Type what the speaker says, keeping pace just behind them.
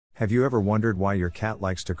Have you ever wondered why your cat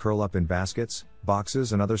likes to curl up in baskets,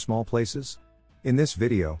 boxes, and other small places? In this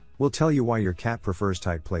video, we'll tell you why your cat prefers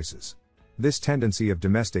tight places. This tendency of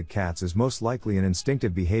domestic cats is most likely an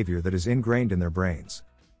instinctive behavior that is ingrained in their brains.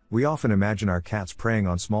 We often imagine our cats preying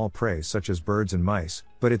on small prey such as birds and mice,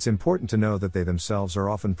 but it's important to know that they themselves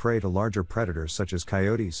are often prey to larger predators such as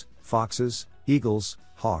coyotes, foxes, eagles,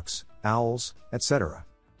 hawks, owls, etc.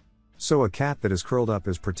 So a cat that is curled up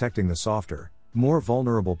is protecting the softer, more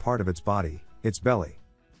vulnerable part of its body, its belly.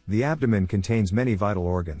 The abdomen contains many vital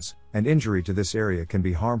organs, and injury to this area can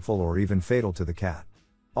be harmful or even fatal to the cat.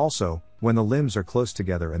 Also, when the limbs are close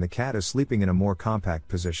together and the cat is sleeping in a more compact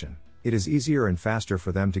position, it is easier and faster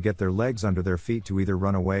for them to get their legs under their feet to either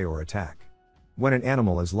run away or attack. When an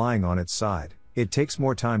animal is lying on its side, it takes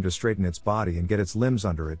more time to straighten its body and get its limbs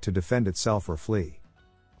under it to defend itself or flee.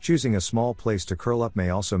 Choosing a small place to curl up may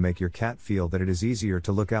also make your cat feel that it is easier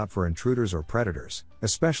to look out for intruders or predators,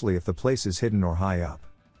 especially if the place is hidden or high up.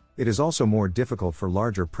 It is also more difficult for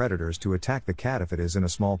larger predators to attack the cat if it is in a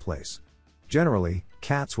small place. Generally,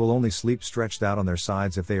 cats will only sleep stretched out on their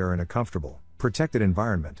sides if they are in a comfortable, protected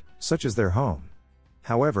environment, such as their home.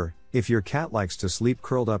 However, if your cat likes to sleep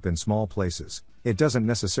curled up in small places, it doesn't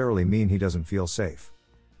necessarily mean he doesn't feel safe.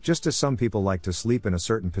 Just as some people like to sleep in a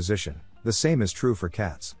certain position, the same is true for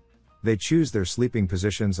cats. They choose their sleeping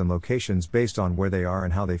positions and locations based on where they are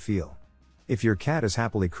and how they feel. If your cat is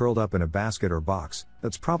happily curled up in a basket or box,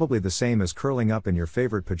 that's probably the same as curling up in your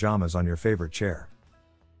favorite pajamas on your favorite chair.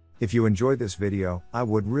 If you enjoyed this video, I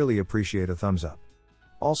would really appreciate a thumbs up.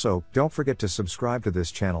 Also, don't forget to subscribe to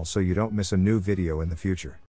this channel so you don't miss a new video in the future.